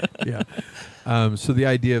 yes. Yeah. So the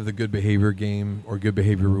idea of the good behavior game or good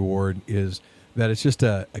behavior reward is that it's just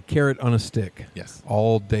a carrot on a stick. Yes.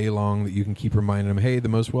 All day long that you can keep reminding them, hey, the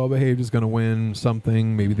most well-behaved is going to win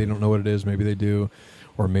something. Maybe they don't know what it is. Maybe they do.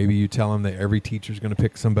 Or maybe you tell them that every teacher is going to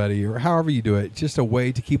pick somebody, or however you do it. Just a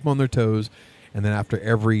way to keep them on their toes. And then after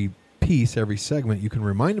every piece, every segment, you can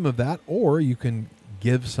remind them of that, or you can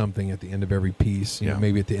give something at the end of every piece, you know,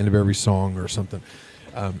 maybe at the end of every song or something.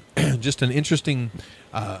 Just an interesting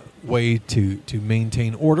way to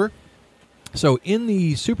maintain order. So in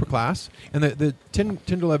the super class, and the 10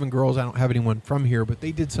 to 11 girls, I don't have anyone from here, but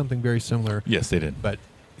they did something very similar. Yes, they did. But,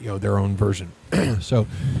 their own version. So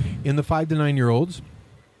in the 5 to 9-year-olds,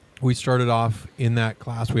 we started off in that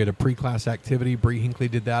class. We had a pre-class activity. Bree Hinckley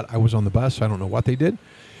did that. I was on the bus, so I don't know what they did.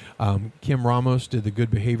 Kim Ramos did the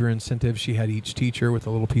good behavior incentive. She had each teacher with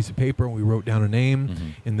a little piece of paper, and we wrote down a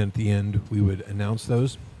name, and then at the end, we would announce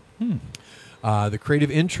those. The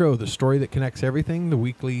creative intro, the story that connects everything, the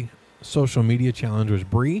weekly social media challenge was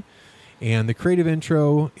Bree. And the creative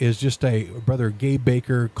intro is just Brother Gabe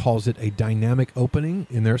Baker calls it a dynamic opening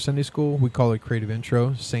in their Sunday school. We call it creative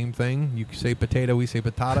intro. Same thing. You say potato, we say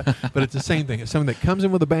patata, but it's the same thing. It's something that comes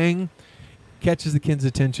in with a bang, catches the kids'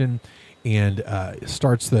 attention, and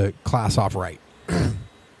starts the class off right.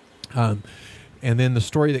 And then the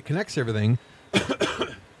story that connects everything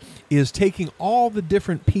is taking all the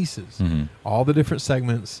different pieces, all the different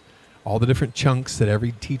segments, all the different chunks that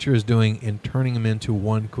every teacher is doing, and turning them into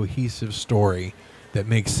one cohesive story that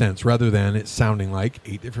makes sense, rather than it sounding like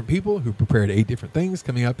 8 different people who prepared 8 different things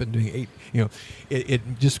coming up and doing 8. It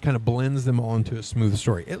just kind of blends them all into a smooth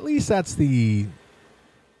story. At least that's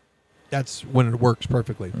when it works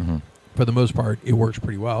perfectly. For the most part, it works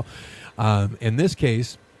pretty well. In this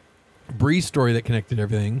case, Bree's story that connected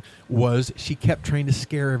everything was she kept trying to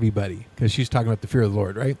scare everybody because she's talking about the fear of the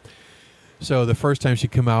Lord, right? So the first time she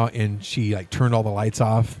come out and she turned all the lights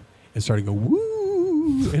off and started going,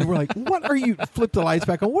 woo. And we're like, what are you? Flip the lights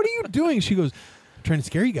back on. What are you doing? She goes, I'm trying to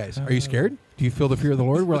scare you guys. Are you scared? Do you feel the fear of the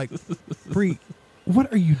Lord? We're like, Bree,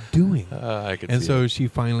 what are you doing? I could and see so it. she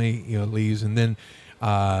finally leaves. And then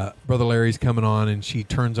Brother Larry's coming on, and she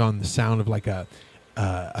turns on the sound of like a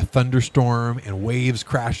thunderstorm and waves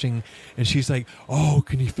crashing, and she's like, oh,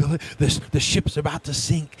 can you feel it? The ship's about to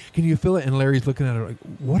sink. Can you feel it? And Larry's looking at her like,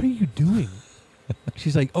 what are you doing?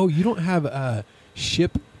 She's like, oh, you don't have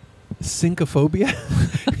ship syncophobia?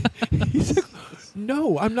 He's like,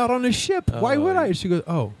 no, I'm not on a ship. Why would I? She goes,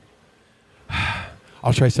 oh,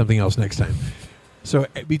 I'll try something else next time. So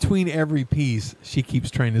between every piece, she keeps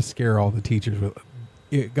trying to scare all the teachers with.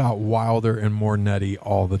 It got wilder and more nutty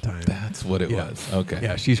all the time. That's what it was. Okay.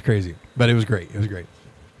 Yeah, she's crazy. But it was great. It was great.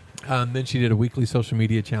 Then she did a weekly social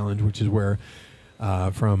media challenge, which is where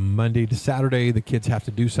from Monday to Saturday, the kids have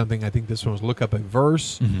to do something. I think this one was look up a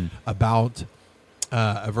verse about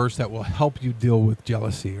a verse that will help you deal with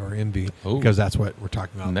jealousy or envy, because that's what we're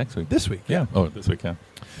talking about next week. This week. Yeah. Oh, this week, yeah.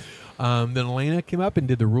 Then Elena came up and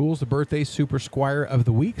did the rules, the birthday super squire of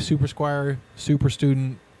the week. Super squire, super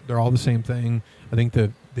student, they're all the same thing. I think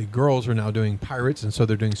the girls are now doing pirates, and so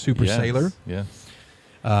they're doing super sailor. Yes.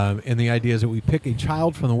 And the idea is that we pick a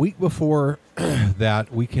child from the week before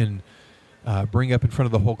that we can bring up in front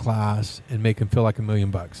of the whole class and make them feel like $1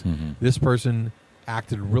 million. This person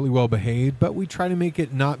acted really well behaved, but we try to make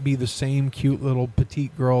it not be the same cute little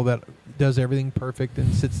petite girl that does everything perfect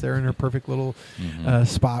and sits there in her perfect little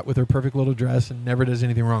spot with her perfect little dress and never does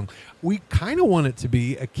anything wrong. We kind of want it to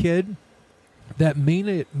be a kid that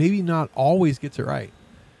maybe not always gets it right,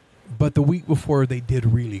 but the week before they did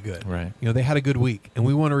really good. Right. You know, they had a good week, and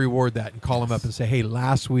we want to reward that and call them up and say, hey,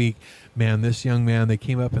 last week, man, this young man, they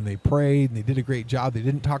came up and they prayed and they did a great job. They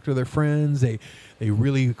didn't talk to their friends. They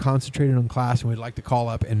really concentrated on class, and we'd like to call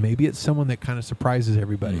up, and maybe it's someone that kind of surprises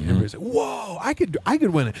everybody. Mm-hmm. Everybody's like, whoa, I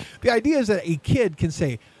could win it. The idea is that a kid can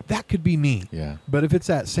say, that could be me. Yeah. But if it's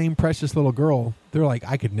that same precious little girl, they're like,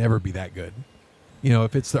 I could never be that good. You know,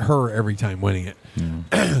 if it's her every time winning it.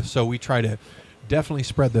 Mm. So we try to definitely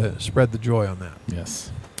spread the joy on that.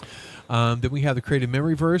 Yes. Then we have the creative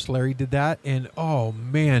memory verse. Larry did that, and oh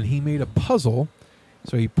man, he made a puzzle.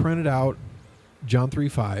 So he printed out John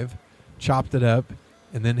 3:5, chopped it up,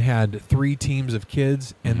 and then had 3 teams of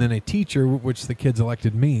kids, and then a teacher, which the kids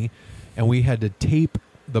elected me, and we had to tape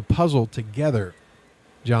the puzzle together.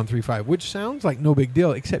 John 3:5, which sounds like no big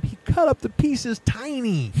deal, except he cut up the pieces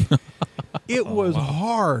tiny. It was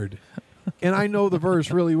hard. And I know the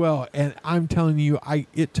verse really well. And I'm telling you,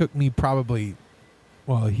 it took me probably,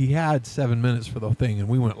 he had 7 minutes for the thing, and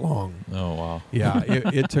we went long. Oh, wow. Yeah,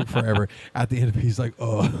 it took forever. At the end of it, he's like,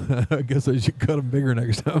 oh, I guess I should cut them bigger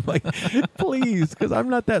next time. I'm like, please, because I'm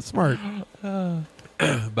not that smart.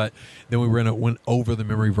 But then we went over the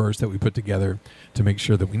memory verse that we put together to make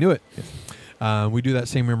sure that we knew it. We do that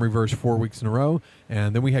same memory verse 4 weeks in a row.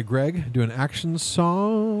 And then we had Greg do an action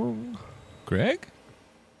song. Greg?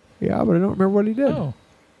 Yeah, but I don't remember what he did. Oh.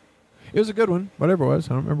 It was a good one, whatever it was. I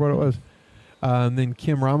don't remember what it was. And then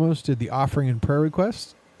Kim Ramos did the offering and prayer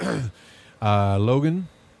requests. Logan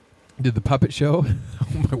did the puppet show.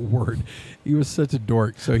 Oh, my word. He was such a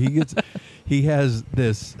dork. So he has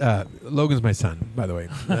this, Logan's my son, by the way.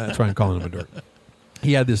 That's why I'm calling him a dork.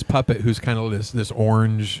 He had this puppet who's kind of this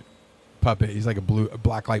orange puppet. He's like a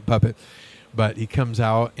black light puppet. But he comes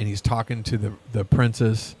out and he's talking to the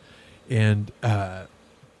princess, and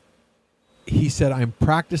he said, I'm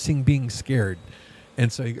practicing being scared.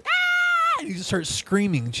 And so he goes, ah! And he just starts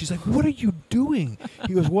screaming. And she's like, what are you doing?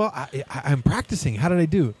 He goes, well, I'm practicing. How did I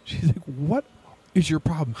do? She's like, what is your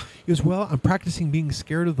problem? He goes, well, I'm practicing being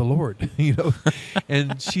scared of the Lord. You know.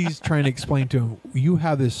 And she's trying to explain to him, you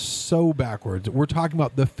have this so backwards. We're talking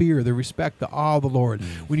about the fear, the respect, the awe of the Lord.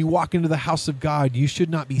 When you walk into the house of God, you should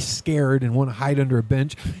not be scared and want to hide under a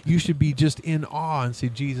bench. You should be just in awe and say,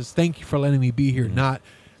 Jesus, thank you for letting me be here, not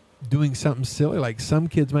doing something silly. Like some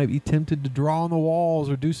kids might be tempted to draw on the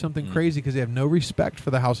walls or do something crazy because they have no respect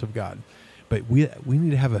for the house of God. But we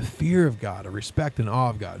need to have a fear of God, a respect and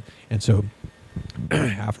awe of God. And so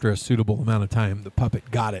after a suitable amount of time, the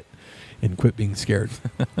puppet got it and quit being scared.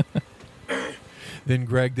 Then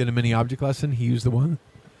Greg did a mini object lesson. He used the one.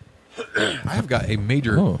 I've got a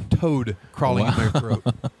major toad crawling in my throat.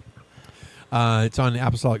 It's on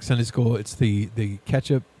Apostolic Sunday School. It's the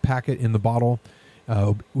ketchup packet in the bottle.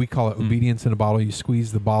 We call it obedience in a bottle. You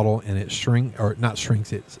squeeze the bottle and it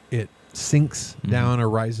it sinks down or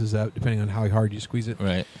rises up depending on how hard you squeeze it.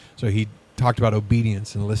 Right. So he talked about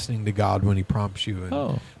obedience and listening to God when he prompts you.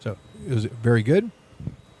 And so it was very good.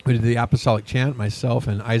 We did the apostolic chant, myself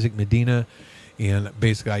and Isaac Medina. And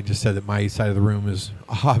basically I just said that my side of the room is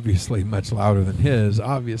obviously much louder than his,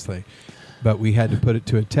 obviously. But we had to put it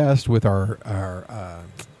to a test with our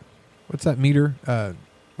what's that meter?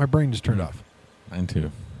 My brain just turned off. Mine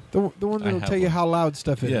too. The one that will tell you how loud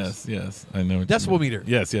stuff is. Yes, I know. Decibel meter.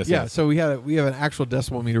 Yes. Yeah. So we have an actual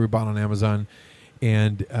decibel meter we bought on Amazon,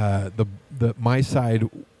 and my side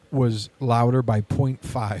was louder by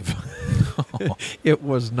 0.5. It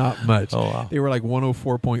was not much. Oh, wow. They were like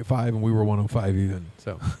 104.5, and we were 105 even.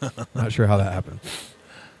 So not sure how that happened.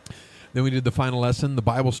 Then we did the final lesson, the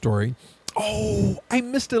Bible story. Oh, I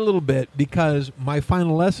missed it a little bit because my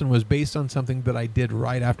final lesson was based on something that I did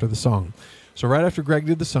right after the song. So right after Greg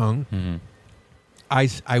did the song,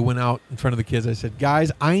 I went out in front of the kids. I said,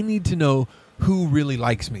 guys, I need to know who really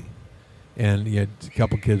likes me. And you had a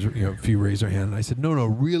couple kids, a few raised their hand. And I said, no,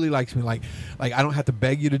 really likes me. Like I don't have to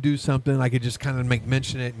beg you to do something. I could just kind of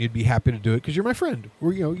mention it, and you'd be happy to do it because you're my friend.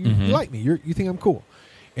 Or, you like me. You think I'm cool.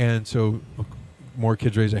 And so more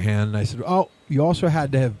kids raised their hand. And I said, oh, you also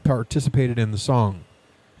had to have participated in the song.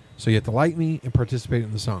 So you have to like me and participate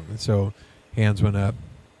in the song. And so hands went up.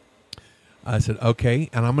 I said, okay,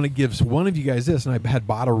 and I'm going to give one of you guys this. And I had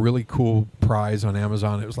bought a really cool prize on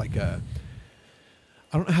Amazon. It was like I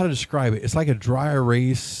don't know how to describe it. It's like a dry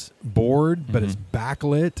erase board, but it's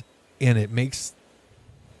backlit, and it makes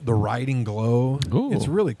the writing glow. Ooh. It's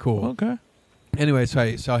really cool. Okay. Anyway, so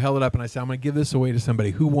I held it up and I said, I'm going to give this away to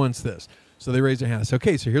somebody. Who wants this? So they raised their hand. I said,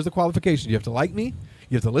 okay, so here's the qualifications. You have to like me.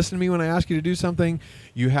 You have to listen to me when I ask you to do something.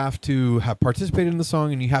 You have to have participated in the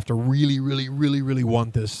song, and you have to really, really, really, really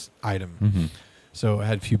want this item. Mm-hmm. So I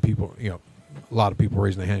had a few people, a lot of people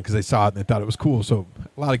raising their hand because they saw it and they thought it was cool. So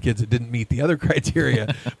a lot of kids that didn't meet the other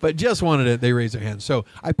criteria, but just wanted it, they raised their hand. So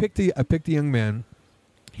I picked a young man.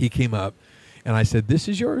 He came up, and I said, "This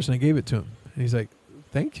is yours," and I gave it to him. And he's like,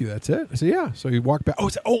 "Thank you. That's it." I said, "Yeah." So he walked back.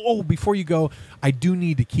 Oh, before you go, I do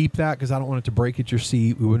need to keep that because I don't want it to break at your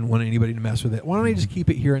seat. We wouldn't want anybody to mess with it. Why don't I just keep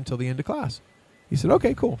it here until the end of class? He said,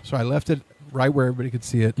 "Okay, cool." So I left it right where everybody could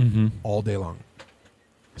see it all day long.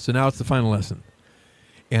 So now it's the final lesson.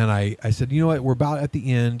 And I said, you know what? We're about at the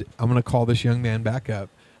end. I'm going to call this young man back up.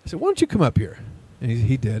 I said, why don't you come up here? And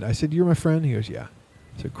he did. I said, you're my friend? He goes, yeah.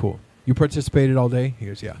 I said, cool. You participated all day? He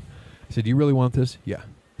goes, yeah. I said, do you really want this? Yeah.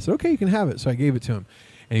 I said, okay, you can have it. So I gave it to him.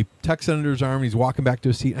 And he tucks it under his arm, and he's walking back to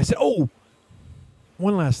his seat. And I said, oh,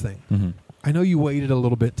 one last thing. Mm-hmm. I know you waited a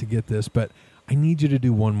little bit to get this, but I need you to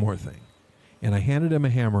do one more thing. And I handed him a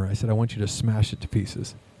hammer. I said, I want you to smash it to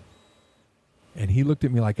pieces. And he looked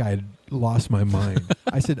at me like I had lost my mind.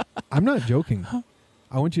 I said, I'm not joking.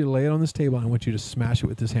 I want you to lay it on this table, and I want you to smash it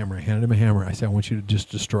with this hammer. I handed him a hammer. I said, I want you to just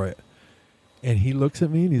destroy it. And he looks at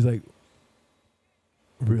me, and he's like,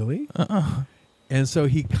 really? And so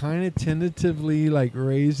he kind of tentatively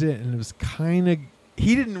raised it, and it was kind of,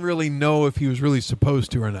 he didn't really know if he was really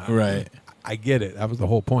supposed to or not. Right. I get it. That was the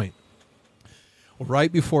whole point. Well,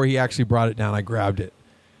 right before he actually brought it down, I grabbed it.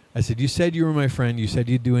 I said, you said you were my friend. You said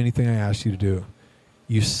you'd do anything I asked you to do.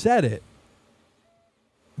 You said it,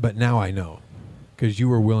 but now I know because you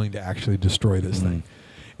were willing to actually destroy this thing.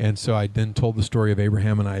 And so I then told the story of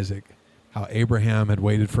Abraham and Isaac, how Abraham had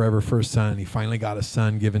waited forever for a son. He finally got a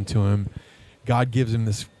son given to him. God gives him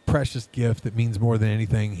this precious gift that means more than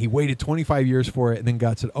anything. He waited 25 years for it, and then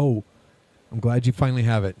God said, oh, I'm glad you finally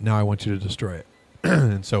have it. Now I want you to destroy it.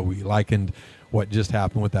 And so we likened what just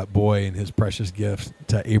happened with that boy and his precious gift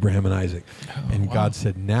to Abraham and Isaac. And wow. God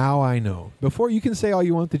said, now I know. Before, you can say all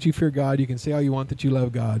you want that you fear God. You can say all you want that you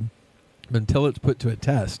love God. But until it's put to a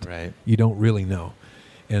test, right, you don't really know.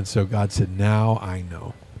 And so God said, now I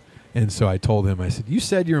know. And so I told him, I said, you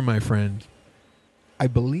said you're my friend. I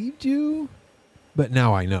believed you, but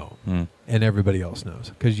now I know. And everybody else knows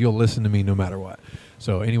because you'll listen to me no matter what.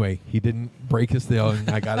 So anyway, he didn't break his thing.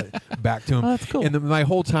 I got it back to him. Oh, that's cool. And my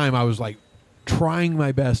whole time I was trying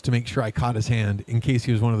my best to make sure I caught his hand in case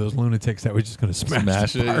he was one of those lunatics that was just going to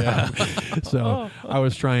smash it. Yeah. So I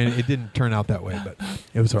was trying. It didn't turn out that way, but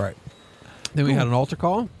it was all right. Then we had an altar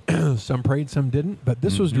call. Some prayed, some didn't. But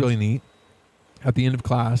this was really neat. At the end of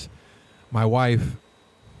class, my wife,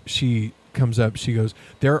 she comes up. She goes,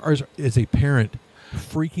 there is a parent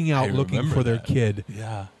freaking out looking for their kid.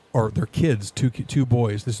 Yeah. Or their kids, two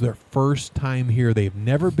boys. This is their first time here. They've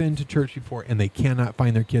never been to church before, and they cannot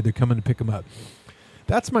find their kid. They're coming to pick them up.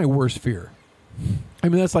 That's my worst fear. I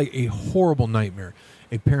mean, that's like a horrible nightmare.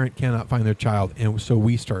 A parent cannot find their child, and so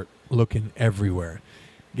we start looking everywhere.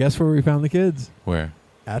 Guess where we found the kids? Where?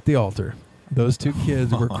 At the altar. Those two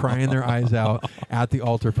kids were crying their eyes out at the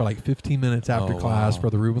altar for 15 minutes after class.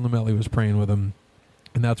 Brother Ruben Lamelli was praying with them,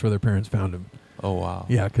 and that's where their parents found them. Oh, wow.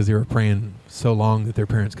 Yeah, because they were praying so long that their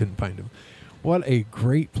parents couldn't find them. What a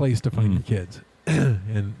great place to find your kids.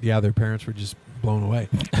 And, yeah, their parents were just blown away.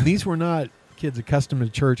 And these were not kids accustomed to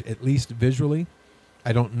church, at least visually.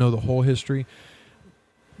 I don't know the whole history.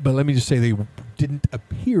 But let me just say they didn't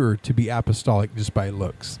appear to be apostolic just by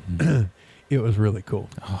looks. It was really cool.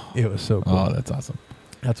 It was so cool. Oh, that's awesome.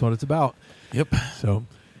 That's what it's about. Yep. So...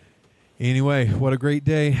 anyway, what a great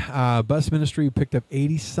day. Bus ministry picked up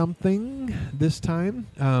 80-something this time.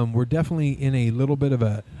 We're definitely in a little bit of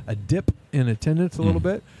a dip in attendance a little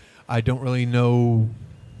bit. I don't really know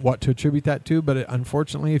what to attribute that to, but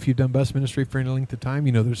unfortunately, if you've done bus ministry for any length of time,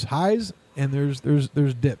 there's highs and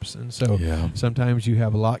there's dips. And so sometimes you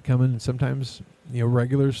have a lot coming, and sometimes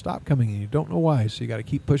regulars stop coming, and you don't know why. So you got to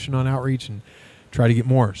keep pushing on outreach and try to get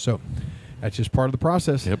more. So that's just part of the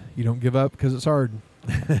process. Yep. You don't give up because it's hard.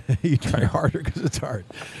 You try harder because it's hard.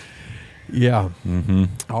 Yeah.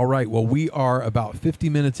 All right. Well, we are about 50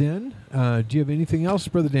 minutes in. Do you have anything else,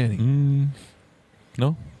 Brother Danny?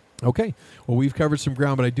 No. Okay. Well, we've covered some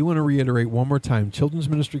ground, but I do want to reiterate one more time. Children's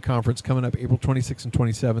Ministry Conference coming up April 26th and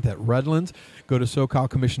 27th at Redlands. Go to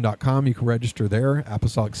SoCalCommission.com. You can register there.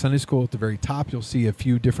 Apostolic Sunday School at the very top. You'll see a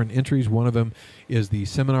few different entries. One of them is the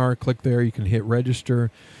seminar. Click there. You can hit register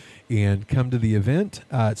and come to the event.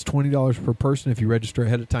 It's $20 per person if you register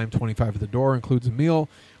ahead of time, $25 at the door, includes a meal.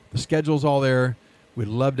 The schedule's all there. We'd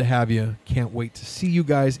love to have you. Can't wait to see you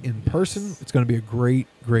guys in person. It's going to be a great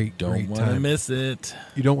time. Don't want to miss it.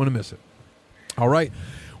 You don't want to miss it. All right.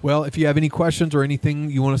 Well, if you have any questions or anything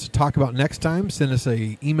you want us to talk about next time, send us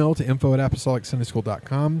an email to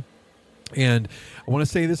info@apostolicsundaySchool.com. And I want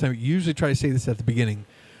to say this. I usually try to say this at the beginning,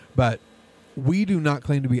 but we do not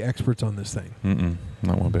claim to be experts on this thing.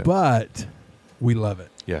 Not one bit. But we love it.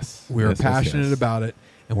 Yes. We're passionate about it,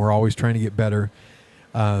 and we're always trying to get better.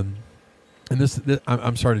 And this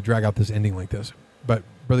I'm sorry to drag out this ending like this, but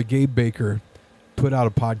Brother Gabe Baker put out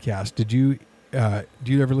a podcast. Do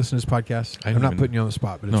you ever listen to this podcast? I'm not putting you on the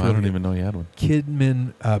spot, but it's no, really I don't even know you had one.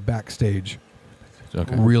 Kidman Backstage.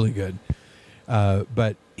 Okay. Really good.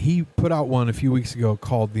 But he put out one a few weeks ago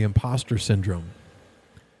called The Imposter Syndrome.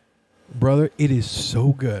 Brother, it is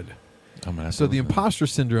so good. So the imposter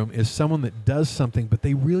syndrome is someone that does something, but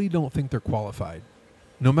they really don't think they're qualified.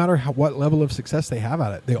 No matter what level of success they have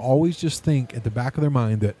at it, they always just think at the back of their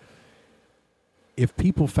mind that if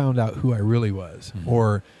people found out who I really was,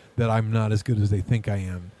 or that I'm not as good as they think I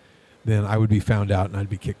am, then I would be found out and I'd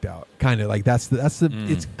be kicked out. Kind of like that's the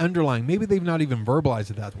it's underlying. Maybe they've not even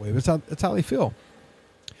verbalized it that way, but that's how they feel.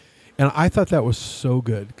 And I thought that was so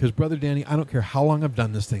good because, Brother Danny, I don't care how long I've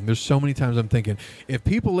done this thing. There's so many times I'm thinking, if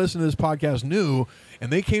people listen to this podcast new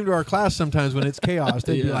and they came to our class sometimes when it's chaos,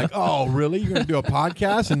 they'd be like, oh, really? You're going to do a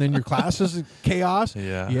podcast and then your class is chaos?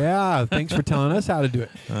 Yeah. Thanks for telling us how to do it.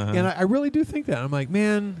 And I really do think that. I'm like,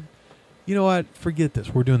 man, you know what? Forget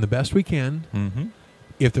this. We're doing the best we can.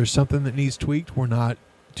 If there's something that needs tweaked, we're not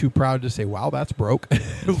too proud to say, wow, that's broke.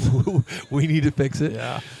 We need to fix it.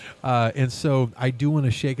 Yeah. And so I do want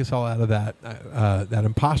to shake us all out of that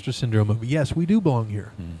imposter syndrome of, yes, we do belong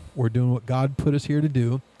here. We're doing what God put us here to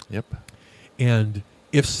do. Yep. And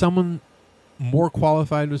if someone more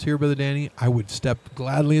qualified was here, Brother Danny, I would step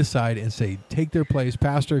gladly aside and say, take their place.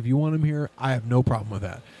 Pastor, if you want them here, I have no problem with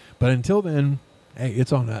that. But until then, hey,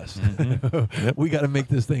 it's on us. Yep. We got to make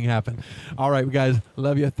this thing happen. All right, guys,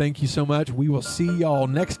 love you. Thank you so much. We will see y'all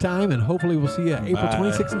next time, and hopefully we'll see you April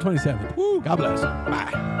 26th and 27th. Woo, God bless.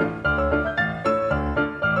 Bye.